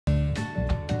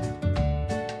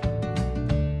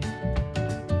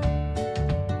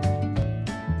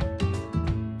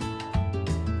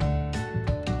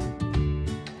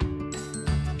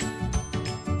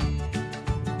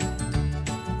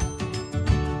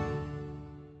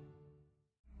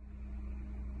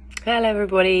Hello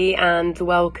everybody and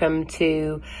welcome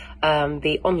to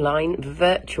the online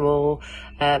virtual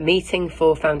meeting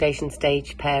for foundation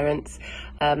stage parents,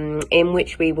 in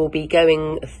which we will be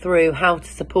going through how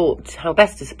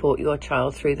best to support your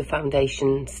child through the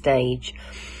foundation stage.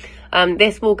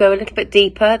 This will go a little bit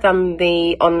deeper than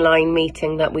the online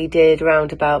meeting that we did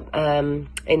around about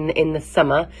in the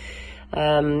summer,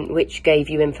 which gave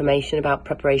you information about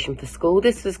preparation for school.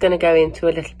 This is going to go into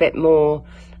a little bit more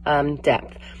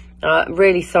depth.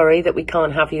 Really sorry that we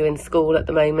can't have you in school at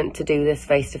the moment to do this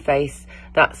face to face.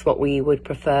 That's what we would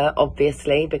prefer,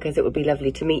 obviously, because it would be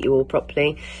lovely to meet you all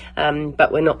properly,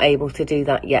 but we're not able to do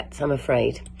that yet, I'm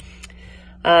afraid.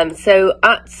 So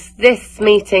at this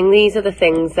meeting, these are the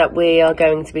things that we are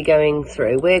going to be going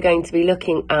through. We're going to be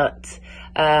looking at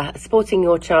supporting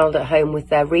your child at home with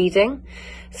their reading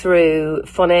through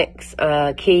phonics,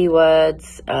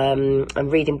 keywords,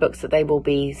 and reading books that they will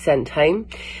be sent home.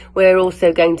 We're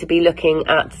also going to be looking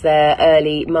at their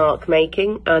early mark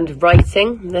making and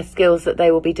writing, the skills that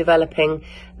they will be developing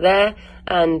there,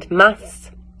 and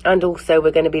maths. And also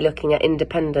we're going to be looking at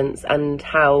independence and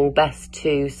how best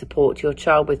to support your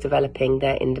child with developing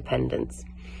their independence.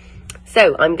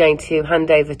 So I'm going to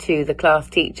hand over to the class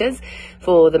teachers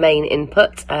for the main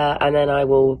input, and then I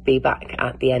will be back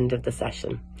at the end of the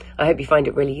session. I hope you find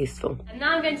it really useful. And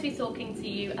now I'm going to be talking to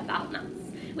you about maths.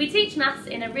 We teach maths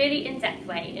in a really in-depth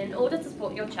way in order to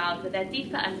support your child with their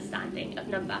deeper understanding of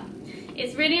number.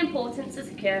 It's really important to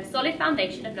secure a solid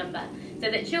foundation of number so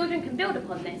that children can build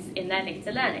upon this in their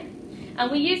later learning. And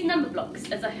we use number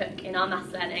blocks as a hook in our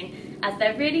maths learning, as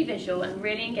they're really visual and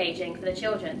really engaging for the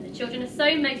children. The children are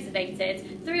so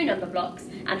motivated through number blocks,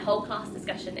 and whole class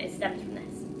discussion is stemmed from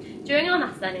this. During our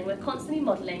maths learning, we're constantly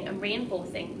modelling and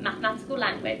reinforcing mathematical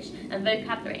language and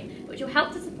vocabulary, which will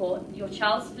help to support your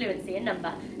child's fluency in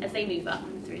number as they move up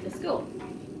through the school.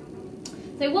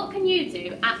 So what can you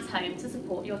do at home to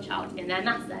support your child in their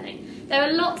maths learning? There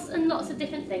are lots and lots of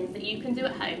different things that you can do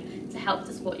at home to help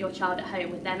to support your child at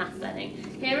home with their maths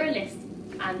learning. Here are a list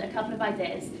and a couple of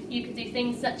ideas. You could do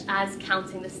things such as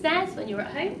counting the stairs when you're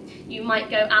at home. You might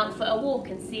go out for a walk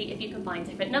and see if you can find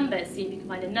different numbers. See if you can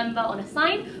find a number on a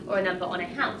sign or a number on a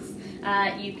house.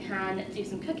 You can do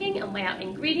some cooking and weigh out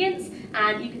ingredients,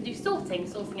 and you can do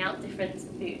sorting out different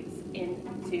foods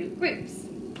into groups.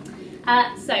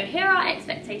 So here are our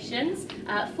expectations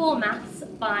for maths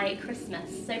by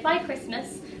Christmas. So by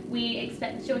Christmas, we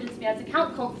expect the children to be able to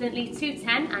count confidently to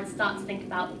 10 and start to think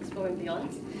about exploring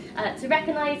beyond. To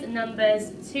recognise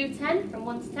numbers to 10, from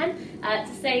 1 to 10,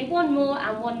 to say one more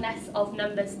and one less of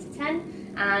numbers to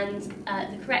 10, and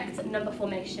the correct number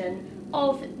formation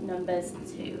of numbers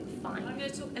to 5. I'm going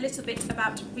to talk a little bit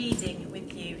about reading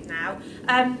with you now.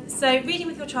 So reading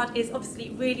with your child is obviously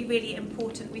really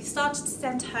important. We've started to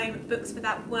send home books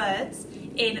without words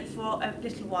in for a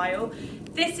little while.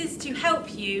 This is to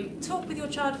help you talk with your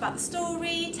child about the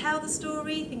story, tell the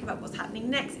story, think about what's happening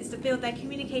next. It's to build their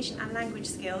communication and language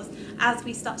skills as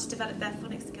we start to develop their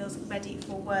phonics skills ready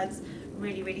for words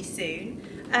really soon.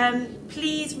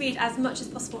 Please read as much as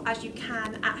possible as you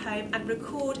can at home and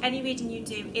record any reading you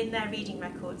do in their reading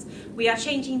records. We are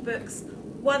changing books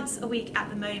once a week at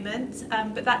the moment,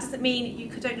 but that doesn't mean you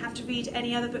don't have to read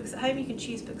any other books at home. You can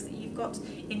choose books that you've got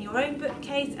in your own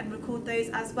bookcase and record those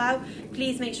as well.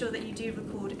 Please make sure that you do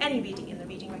record any reading in the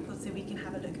reading record so we can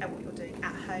have a look at what you're doing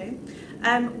at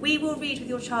home. We will read with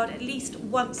your child at least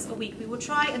once a week. We will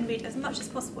try and read as much as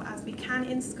possible as we can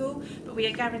in school, but we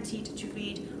are guaranteed to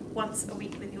read once a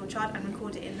week with your child and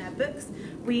record it in their books.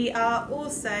 We are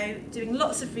also doing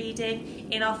lots of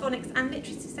reading in our phonics and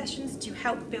literacy sessions to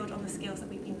help build on the skills that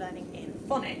we've been learning in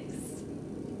phonics.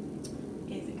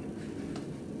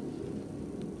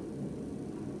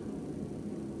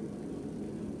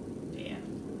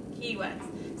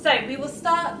 Keywords. So we will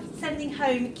start sending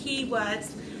home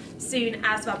keywords soon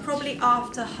as well, probably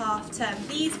after half term.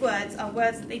 These words are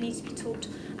words that they need to be taught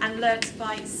and learnt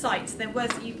by sight. They're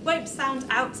words that you won't sound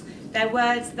out. They're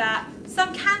words that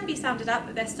some can be sounded out,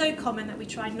 but they're so common that we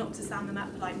try not to sound them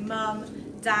out, like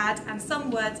mum, dad, and some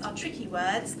words are tricky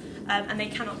words and they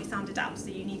cannot be sounded out, so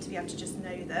you need to be able to just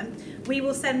know them. We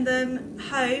will send them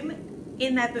home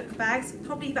in their book bags,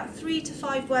 probably about 3 to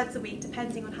 5 words a week,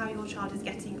 depending on how your child is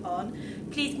getting on.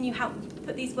 Please can you help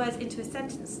put these words into a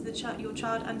sentence so that your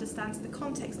child understands the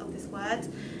context of this word,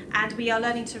 and we are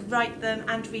learning to write them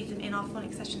and read them in our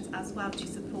phonics sessions as well to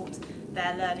support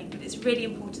their learning. But it's really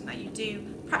important that you do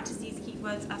practice these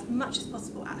keywords as much as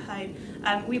possible at home.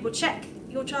 We will check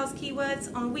your child's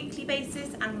keywords on a weekly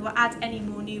basis, and we will add any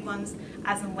more new ones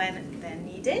as and when they're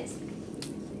needed.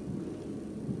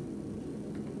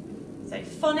 So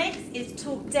phonics is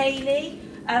taught daily.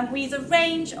 We use a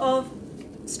range of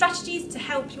strategies to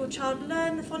help your child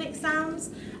learn the phonic sounds.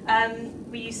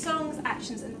 We use songs,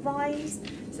 actions and rhymes.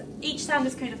 So each sound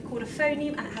is kind of called a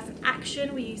phoneme and it has an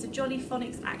action. We use a Jolly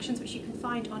Phonics actions which you can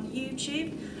find on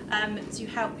YouTube to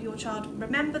help your child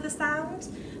remember the sound.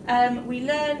 We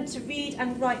learn to read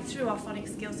and write through our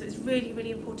phonics skills, so it's really,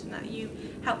 really important that you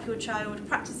help your child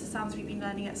practice the sounds we've been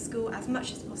learning at school as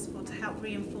much as possible to help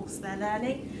reinforce their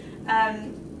learning.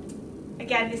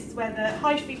 Again, this is where the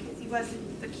high frequency words,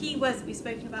 the key words that we've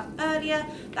spoken about earlier,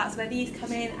 that's where these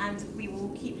come in, and we will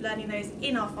keep learning those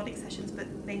in our phonics sessions, but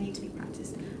they need to be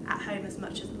practiced at home as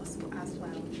much as possible as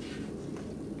well.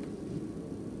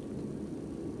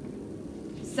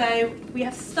 So we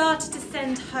have started to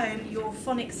send home your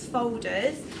phonics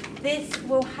folders. This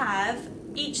will have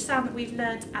each sound that we've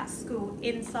learned at school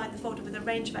inside the folder with a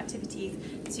range of activities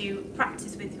to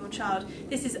practice with your child.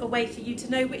 This is a way for you to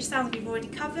know which sounds we've already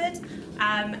covered,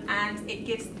 and it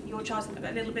gives your child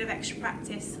a little bit of extra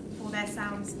practice for their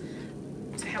sounds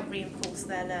to help reinforce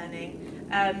their learning.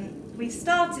 We've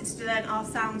started to learn our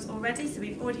sounds already, so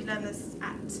we've already learned this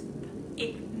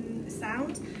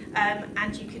sound,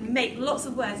 and you can make lots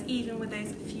of words even with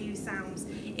those few sounds.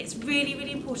 It's really,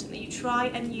 really important that you try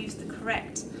and use the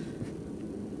correct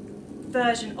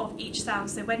version of each sound.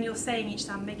 So when you're saying each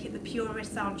sound, make it the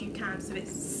purest sound you can. So it's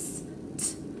s,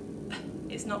 t, p.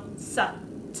 It's not s,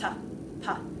 t, p.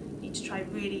 You need to try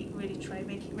really,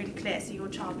 make it really clear so your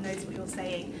child knows what you're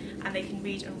saying and they can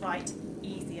read and write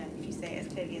easier if you say it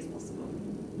as clearly as possible.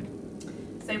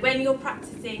 So when you're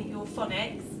practicing your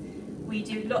phonics, we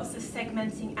do lots of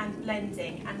segmenting and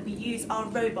blending, and we use our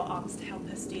robot arms to help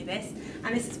us do this.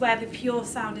 And this is where the pure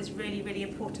sound is really, really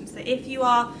important. So if you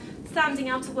are sounding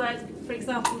out a word, for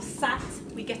example, sat,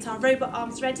 we get our robot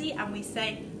arms ready and we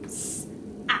say s,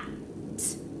 at,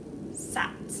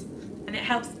 sat. And it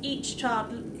helps each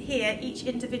child hear each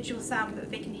individual sound that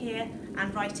they can hear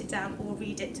and write it down or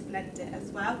read it to blend it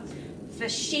as well. For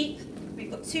sheep,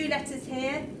 we've got two letters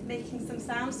here making some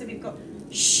sounds. So we've got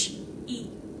sh, e,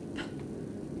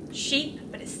 sheep,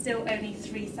 but it's still only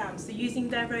three sounds. So using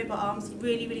their robot arms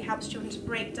really, really helps children to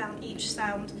break down each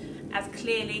sound as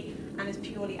clearly and as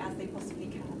purely as they possibly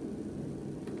can.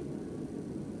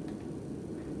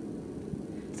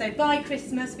 So by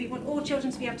Christmas, we want all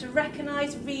children to be able to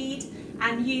recognise, read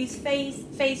and use phase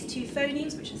 2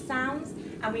 phonemes, which are sounds,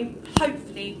 and we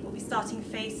hopefully will be starting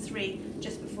phase 3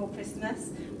 just before Christmas.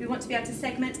 We want to be able to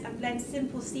segment and blend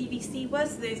simple CVC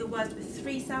words, so those are words with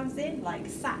 3 sounds in, like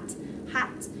sat,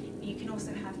 hat. You can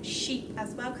also have sheep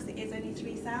as well, because it is only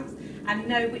 3 sounds, and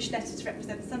know which letters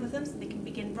represent some of them so they can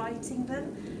begin writing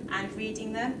them and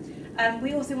reading them.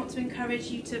 We also want to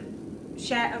encourage you to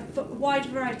share a wide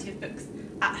variety of books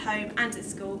at home and at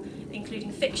school,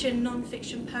 including fiction,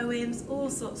 non-fiction, poems, all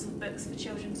sorts of books for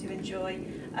children to enjoy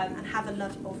and have a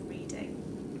love of reading.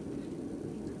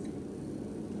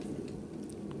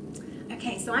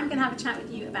 Okay, so I'm going to have a chat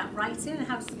with you about writing and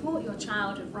how to support your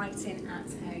child with writing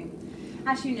at home.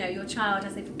 As you know, your child,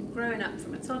 as they've grown up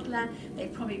from a toddler,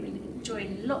 they've probably been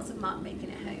enjoying lots of mark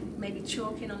making at home. Maybe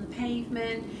chalking on the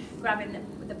pavement, grabbing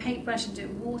the paintbrush and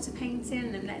doing water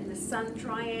painting and letting the sun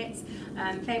dry it,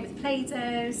 playing with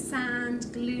Play-Doh, sand,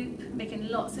 gloop, making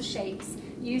lots of shapes,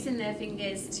 using their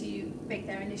fingers to make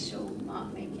their initial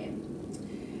mark making.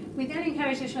 We then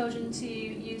encourage our children to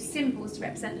use symbols to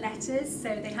represent letters,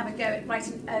 so they have a go at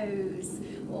writing O's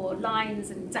or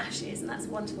lines and dashes, and that's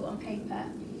wonderful on paper.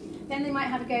 Then they might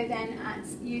have a go then at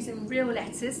using real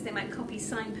letters. They might copy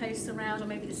signposts around, or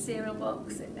maybe the cereal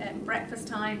box at breakfast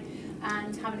time,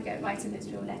 and having a go at writing those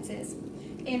real letters.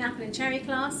 In Apple and Cherry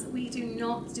class, we do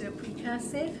not do a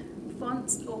precursive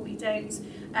font, or we don't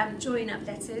join up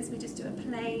letters. We just do a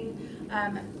plain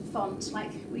font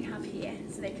like we have here,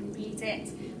 so they can read it,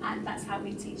 and that's how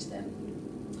we teach them.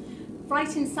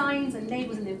 Writing signs and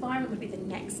labels in the environment would be the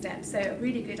next step. So a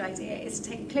really good idea is to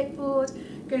take a clipboard,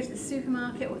 go to the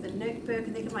supermarket or the notebook,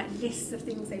 and they can write lists of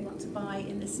things they want to buy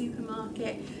in the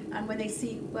supermarket, and when they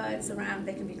see words around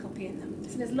they can be copying them.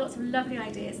 So there's lots of lovely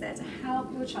ideas there to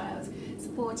help your child,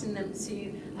 supporting them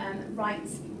to write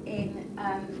in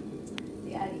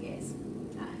the early years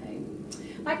at home.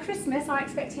 By Christmas, our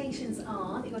expectations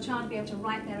are that your child will be able to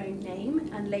write their own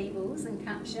name and labels and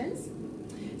captions,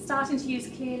 starting to use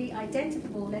clearly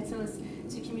identifiable letters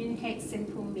to communicate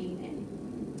simple meaning.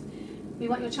 We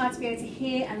want your child to be able to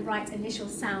hear and write initial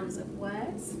sounds of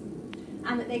words,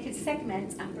 and that they could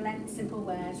segment and blend simple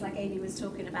words like Amy was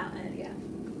talking about earlier.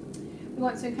 We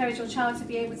want to encourage your child to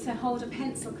be able to hold a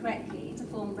pencil correctly need to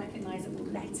form recognisable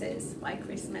letters by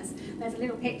Christmas. There's a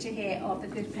little picture here of the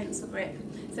good pencil grip.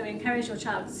 So we encourage your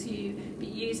child to be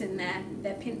using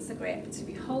their pincer grip, to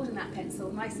be holding that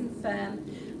pencil nice and firm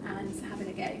and having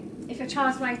a go. If your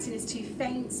child's writing is too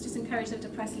faint, just encourage them to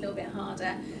press a little bit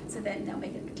harder, so then they'll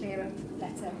make a clearer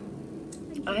letter.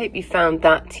 I hope you found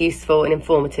that useful and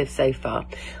informative so far.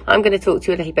 I'm going to talk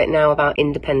to you a little bit now about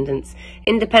independence.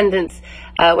 Independence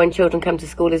when children come to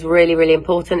school is really, really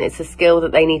important. It's a skill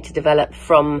that they need to develop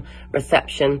from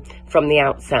reception, from the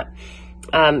outset.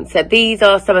 So these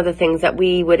are some of the things that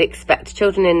we would expect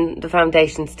children in the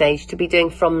foundation stage to be doing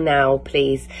from now,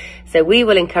 please. So we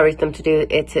will encourage them to do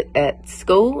it at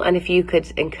school, and if you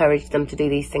could encourage them to do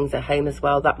these things at home as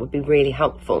well, that would be really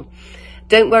helpful.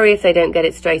 Don't worry if they don't get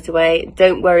it straight away.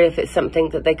 Don't worry if it's something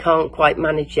that they can't quite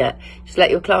manage yet. Just let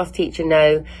your class teacher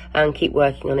know and keep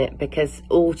working on it, because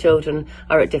all children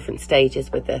are at different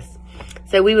stages with this.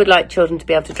 So we would like children to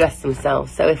be able to dress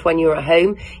themselves. So if when you're at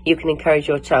home, you can encourage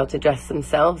your child to dress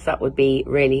themselves, that would be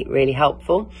really, really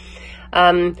helpful.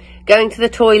 Going to the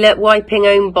toilet, wiping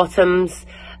own bottoms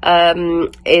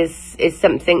is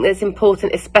something that's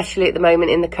important, especially at the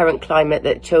moment in the current climate,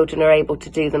 that children are able to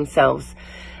do themselves.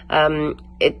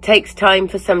 It takes time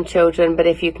for some children, but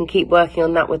if you can keep working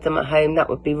on that with them at home, that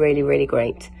would be really, really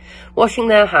great. Washing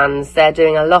their hands. They're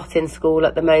doing a lot in school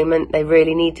at the moment. They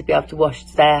really need to be able to wash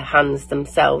their hands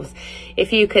themselves.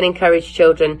 If you can encourage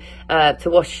children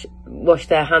to wash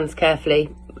their hands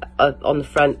carefully on the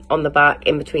front, on the back,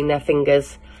 in between their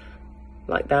fingers,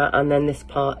 like that, and then this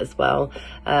part as well,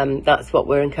 that's what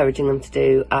we're encouraging them to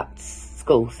do at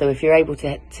school. So if you're able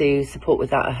to support with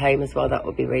that at home as well, that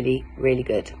would be really, really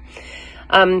good.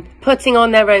 Putting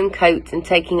on their own coat and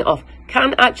taking it off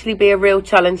can actually be a real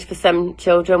challenge for some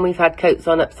children. We've had coats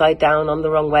on upside down, on the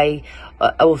wrong way,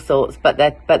 all sorts, but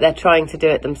they're trying to do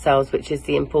it themselves, which is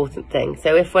the important thing.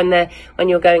 So if when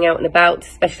you're going out and about,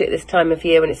 especially at this time of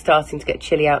year when it's starting to get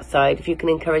chilly outside, if you can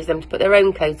encourage them to put their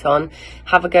own coat on,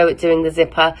 have a go at doing the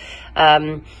zipper,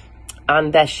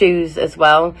 and their shoes as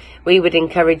well. We would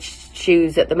encourage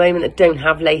shoes at the moment that don't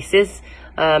have laces,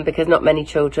 because not many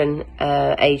children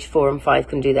aged 4 and 5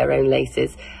 can do their own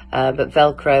laces, but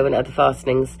Velcro and other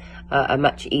fastenings are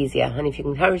much easier, and if you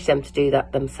can encourage them to do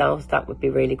that themselves, that would be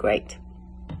really great.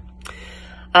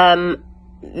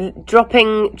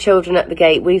 Dropping children at the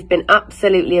gate. We've been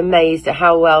absolutely amazed at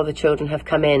how well the children have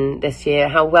come in this year,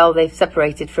 how well they've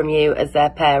separated from you as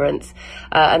their parents,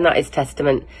 and that is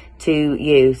testament to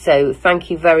you. So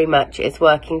thank you very much. It's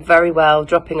working very well,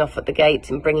 dropping off at the gate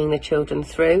and bringing the children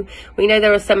through. We know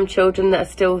there are some children that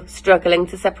are still struggling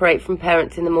to separate from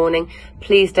parents in the morning.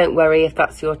 Please don't worry if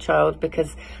that's your child,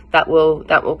 because that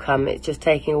will come. It's just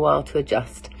taking a while to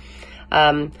adjust.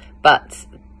 But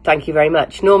thank you very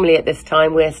much. Normally at this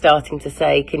time we're starting to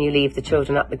say, can you leave the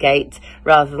children at the gate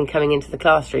rather than coming into the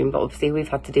classroom, but obviously we've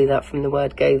had to do that from the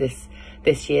word go this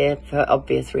year for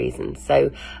obvious reasons.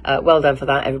 So well done for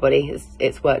that, everybody.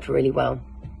 It's worked really well.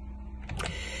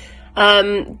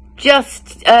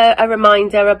 Just a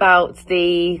reminder about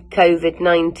the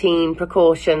COVID-19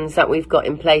 precautions that we've got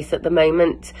in place at the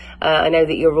moment. I know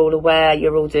that you're all aware,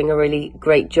 you're all doing a really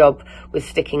great job with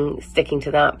sticking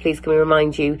to that. Please can we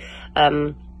remind you,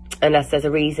 unless there's a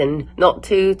reason not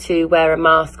to wear a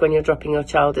mask when you're dropping your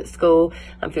child at school,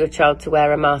 and for your child to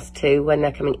wear a mask too when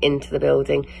they're coming into the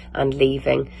building and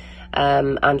leaving.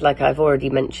 And like I've already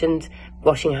mentioned,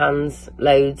 washing hands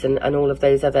loads and all of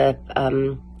those other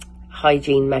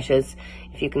hygiene measures.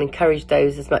 If you can encourage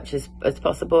those as much as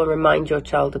possible and remind your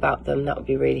child about them, that would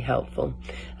be really helpful.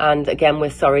 And again, we're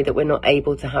sorry that we're not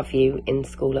able to have you in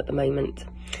school at the moment.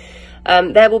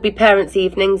 There will be parents'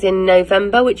 evenings in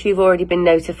November, which you've already been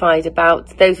notified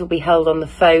about. Those will be held on the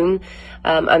phone,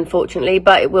 unfortunately,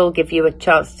 but it will give you a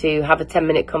chance to have a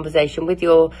 10-minute conversation with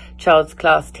your child's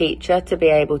class teacher to be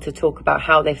able to talk about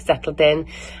how they've settled in,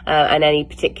 and any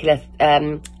particular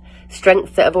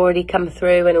strengths that have already come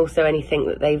through, and also anything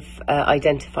that they've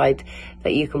identified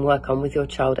that you can work on with your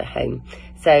child at home.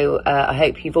 So I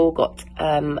hope you've all got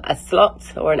a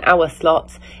slot or an hour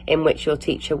slot in which your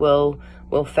teacher will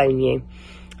phone you.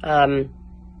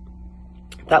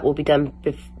 That will be done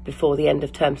before the end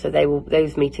of term, so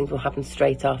those meetings will happen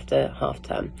straight after half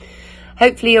term.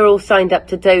 Hopefully you're all signed up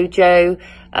to Dojo.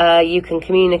 You can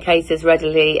communicate as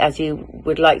readily as you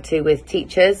would like to with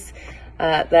teachers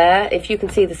there. If you can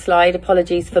see the slide,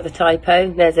 apologies for the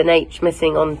typo. There's an H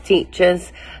missing on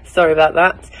teachers. Sorry about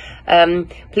that.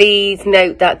 Please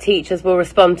note that teachers will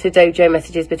respond to Dojo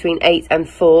messages between 8 and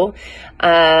 4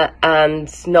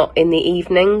 and not in the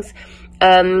evenings.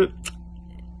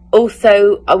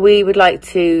 Also, we would like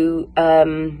to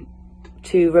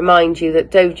remind you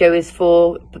that Dojo is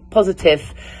for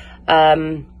positive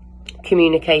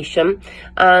communication,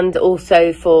 and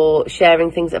also for sharing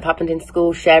things that have happened in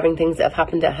school, sharing things that have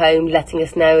happened at home, letting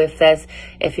us know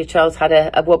if your child's had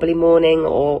a wobbly morning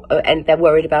or and they're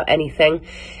worried about anything.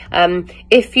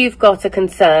 If you've got a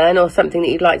concern or something that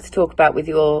you'd like to talk about with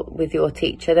your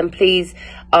teacher, then please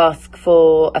ask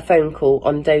for a phone call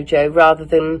on Dojo rather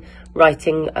than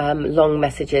writing long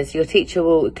messages. Your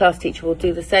class teacher will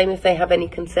do the same if they have any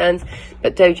concerns,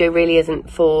 but Dojo really isn't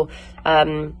for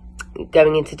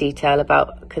going into detail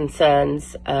about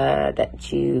concerns that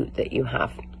you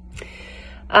have.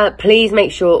 Please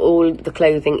make sure all the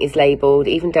clothing is labelled,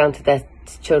 even down to their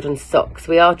children's socks.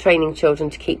 We are training children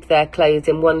to keep their clothes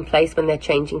in one place when they're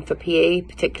changing for PE,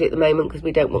 particularly at the moment, because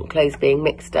we don't want clothes being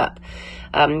mixed up.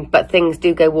 But things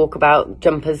do go walkabout,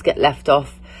 jumpers get left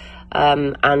off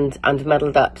and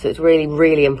muddled up. So it's really,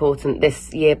 really important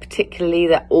this year, particularly,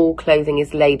 that all clothing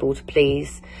is labelled,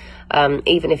 please.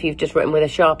 Even if you've just written with a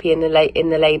Sharpie in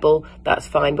the label, that's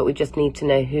fine, but we just need to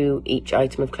know who each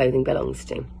item of clothing belongs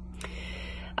to.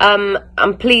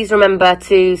 And please remember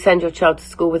to send your child to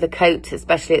school with a coat,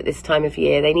 especially at this time of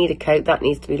year. They need a coat, that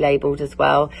needs to be labelled as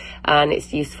well. And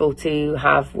it's useful to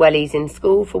have wellies in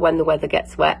school for when the weather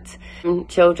gets wet.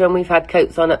 Children, we've had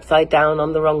coats on upside down,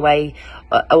 on the wrong way,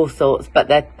 all sorts, but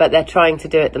they're trying to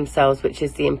do it themselves, which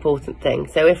is the important thing.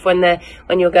 So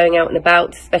when you're going out and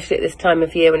about, especially at this time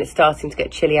of year when it's starting to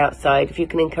get chilly outside, if you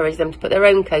can encourage them to put their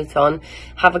own coat on,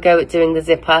 have a go at doing the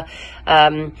zipper,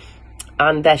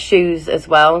 and their shoes as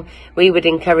well. We would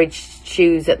encourage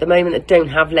shoes at the moment that don't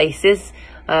have laces,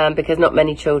 because not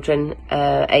many children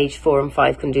aged 4 and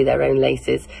 5 can do their own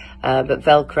laces, but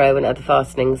Velcro and other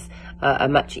fastenings are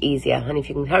much easier, and if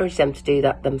you can encourage them to do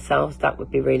that themselves, that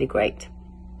would be really great.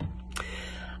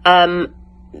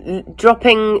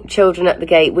 Dropping children at the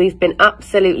gate, we've been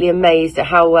absolutely amazed at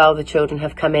how well the children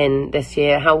have come in this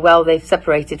year, how well they've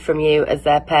separated from you as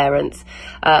their parents,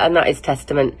 and that is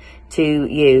testament to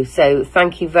you. So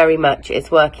thank you very much.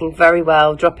 It's working very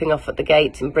well, dropping off at the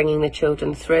gate and bringing the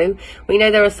children through. We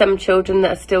know there are some children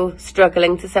that are still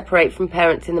struggling to separate from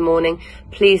parents in the morning.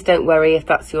 Please don't worry if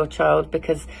that's your child,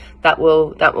 because that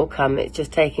will come. It's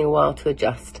just taking a while to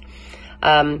adjust.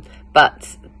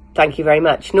 But thank you very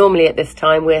much. Normally at this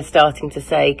time we're starting to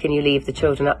say, can you leave the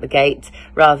children at the gate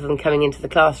rather than coming into the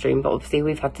classroom, but obviously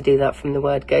we've had to do that from the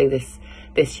word go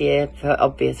this year for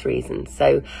obvious reasons.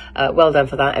 So well done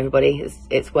for that, everybody.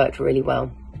 It's worked really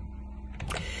well.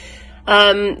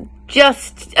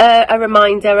 Just a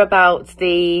reminder about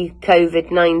the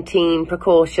COVID-19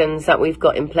 precautions that we've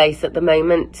got in place at the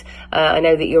moment. I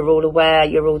know that you're all aware,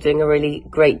 you're all doing a really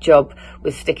great job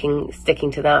with sticking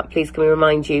to that. Please can we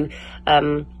remind you,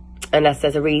 unless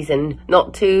there's a reason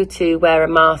not to wear a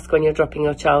mask when you're dropping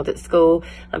your child at school,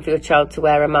 and for your child to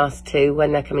wear a mask too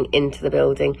when they're coming into the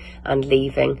building and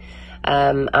leaving.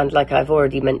 And like I've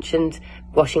already mentioned,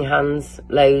 washing hands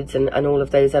loads and all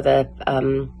of those other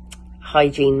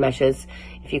hygiene measures.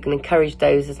 If you can encourage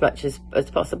those as much as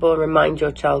possible and remind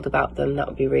your child about them, that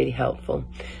would be really helpful.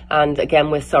 And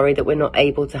again, we're sorry that we're not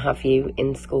able to have you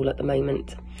in school at the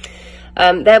moment.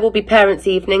 There will be parents'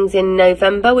 evenings in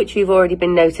November, which you've already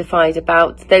been notified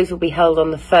about. Those will be held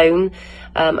on the phone,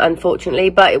 unfortunately,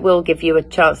 but it will give you a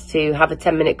chance to have a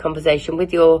 10-minute conversation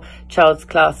with your child's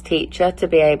class teacher to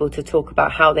be able to talk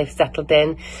about how they've settled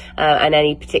in, and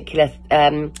any particular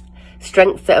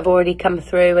strengths that have already come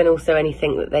through, and also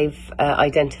anything that they've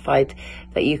identified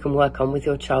that you can work on with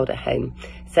your child at home.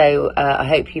 So I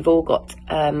hope you've all got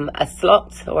a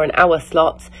slot or an hour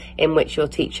slot in which your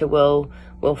teacher will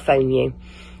phone you.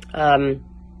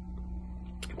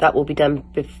 That will be done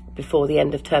before the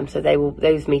end of term, so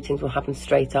those meetings will happen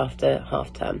straight after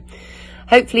half term.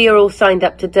 Hopefully you're all signed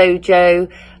up to Dojo.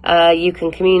 You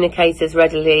can communicate as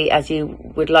readily as you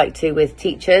would like to with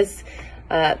teachers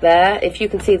there. If you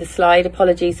can see the slide,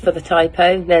 apologies for the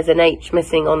typo. There's an H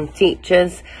missing on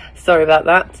teachers. Sorry about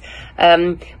that.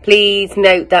 Please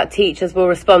note that teachers will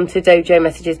respond to Dojo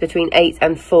messages between 8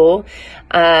 and 4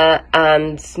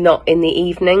 and not in the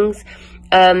evenings.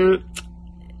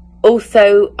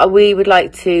 Also, we would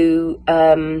like to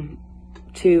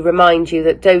remind you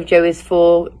that Dojo is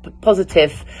for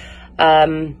positive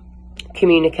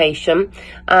communication,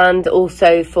 and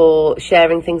also for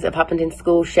sharing things that have happened in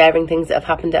school, sharing things that have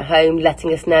happened at home,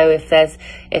 letting us know if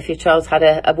your child's had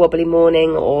a wobbly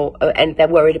morning and they're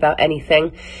worried about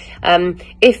anything.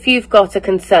 If you've got a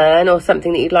concern or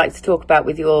something that you'd like to talk about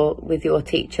with your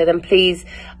teacher, then please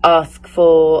ask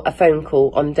for a phone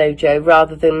call on Dojo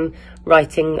rather than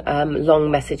writing long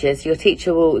messages. Your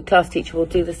class teacher will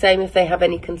do the same if they have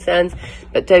any concerns,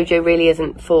 but Dojo really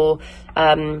isn't for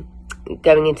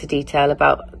going into detail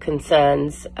about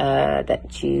concerns that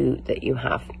you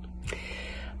have.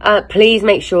 Please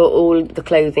make sure all the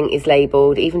clothing is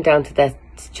labelled, even down to their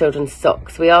children's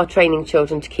socks. We are training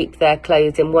children to keep their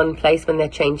clothes in one place when they're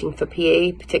changing for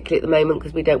PE, particularly at the moment,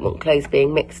 because we don't want clothes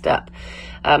being mixed up.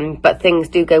 But things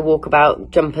do go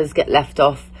walkabout, jumpers get left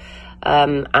off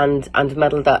and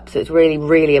muddled up. So it's really,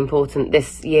 really important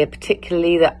this year,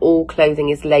 particularly, that all clothing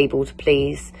is labelled,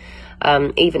 please.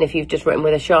 Even if you've just written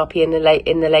with a Sharpie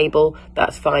in the label,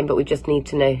 that's fine, but we just need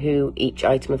to know who each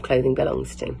item of clothing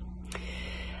belongs to.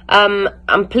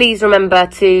 And please remember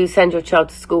to send your child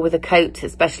to school with a coat,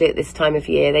 especially at this time of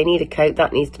year. They need a coat,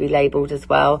 that needs to be labelled as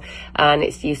well. And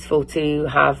it's useful to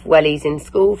have wellies in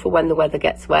school for when the weather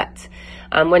gets wet.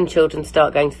 And when children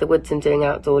start going to the woods and doing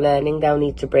outdoor learning, they'll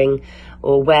need to bring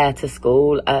or wear to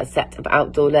school a set of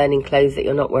outdoor learning clothes that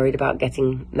you're not worried about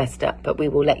getting messed up. But we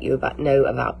will let you know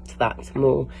about that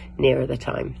more nearer the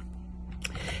time.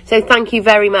 So thank you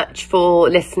very much for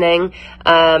listening.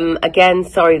 Again,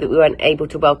 sorry that we weren't able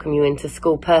to welcome you into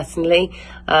school personally,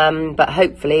 but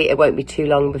hopefully it won't be too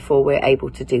long before we're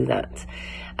able to do that.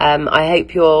 I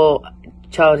hope your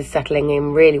child is settling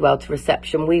in really well to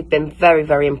reception. We've been very,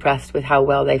 very impressed with how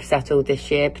well they've settled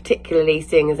this year, particularly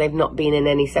seeing as they've not been in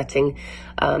any setting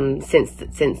since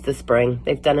the spring.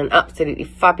 They've done an absolutely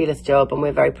fabulous job and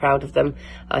we're very proud of them.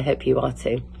 I hope you are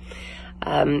too.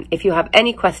 If you have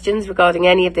any questions regarding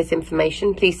any of this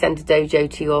information, please send a dojo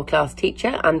to your class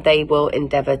teacher and they will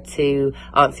endeavour to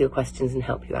answer your questions and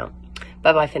help you out.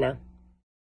 Bye bye for now.